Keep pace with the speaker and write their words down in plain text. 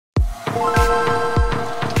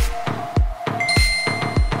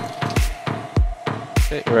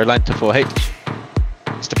Okay, we're aligned to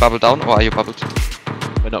 4H. Is the bubble down or are you bubbled?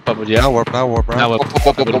 We're not bubbled yet. Now warp, now warp, Now right?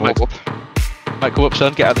 we're Micro warps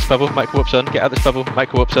on, get out this bubble, micro warps on, get out this bubble,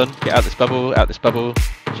 micro warps on, get out this bubble, out this bubble,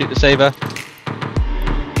 shoot the saver.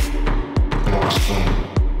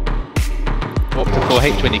 Warp to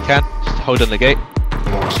 4H when you can, just hold on the gate.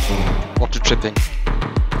 Warp to tripping.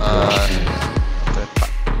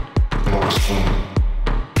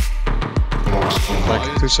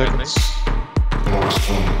 Like 2 seconds.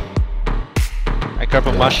 And grab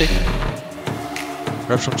on Marshy.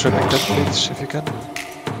 Grab some tripping dead please, if you can.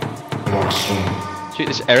 Shoot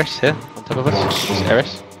this Eris here, on top of us. This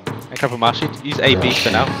Eris. And grab on Marshy. Use AB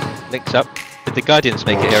for now. Links up. Did the Guardians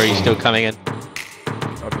make it here, or are you still coming in?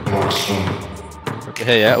 You're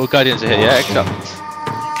here, yeah? All Guardians are here, yeah? X up.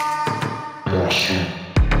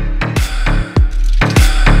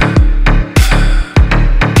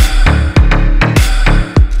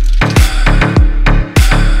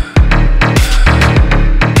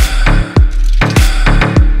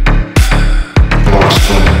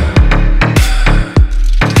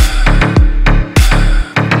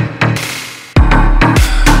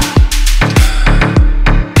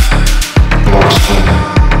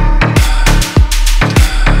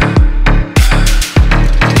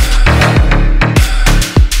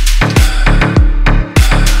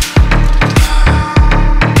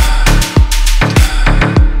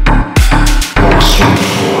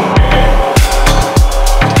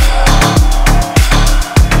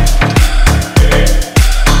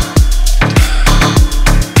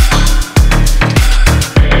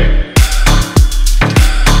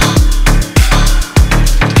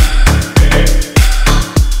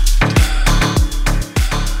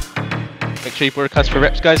 Make sure you broadcast for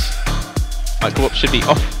reps, guys. Micro warp should be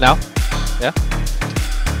off now. Yeah.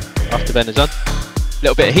 After Ben is on.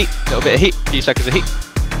 Little bit of heat. Few seconds of heat.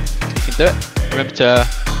 You can do it. Remember to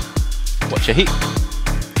watch your heat.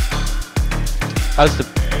 How's the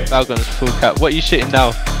Balgon's full cap? What are you shooting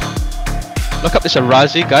now? Look up this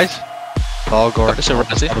Arazi, guys. Balgor. Look up this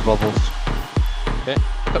Arazi. Out of bubbles. Okay.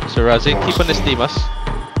 Look up this Arazi. Keep on this Demos.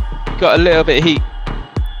 You got a little bit of heat.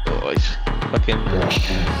 Oh, he's fucking.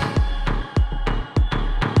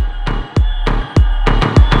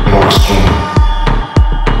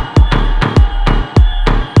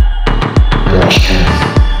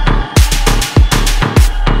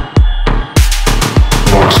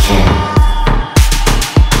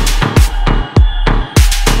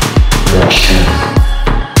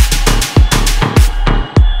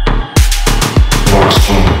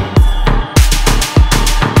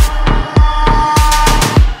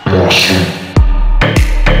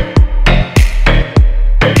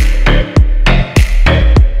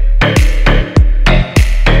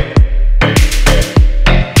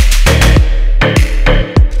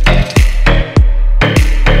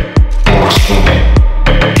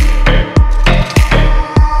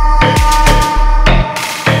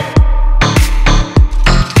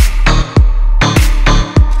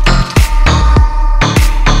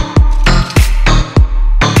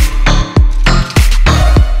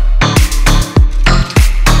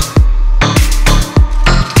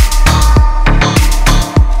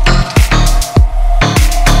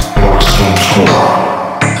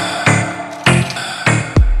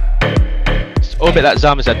 Orbit that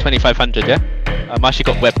Zama's at 2500, yeah? Marshy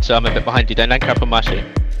got webbed, so I'm a bit behind you. Don't land crap on Marshy.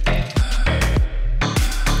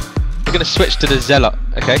 We're gonna switch to the Zealot,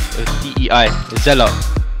 okay? DEI, the Zealot.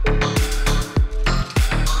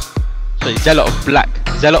 Sorry, Zealot of Black.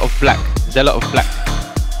 Zealot of Black. Zealot of Black.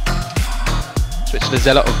 Switch to the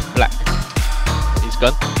Zealot of Black. He's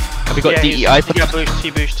gone. Have we got DEI?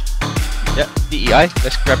 T-boost. Yeah, DEI.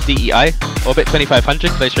 Let's grab DEI. Orbit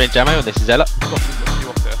 2500, close range ammo on this Zealot.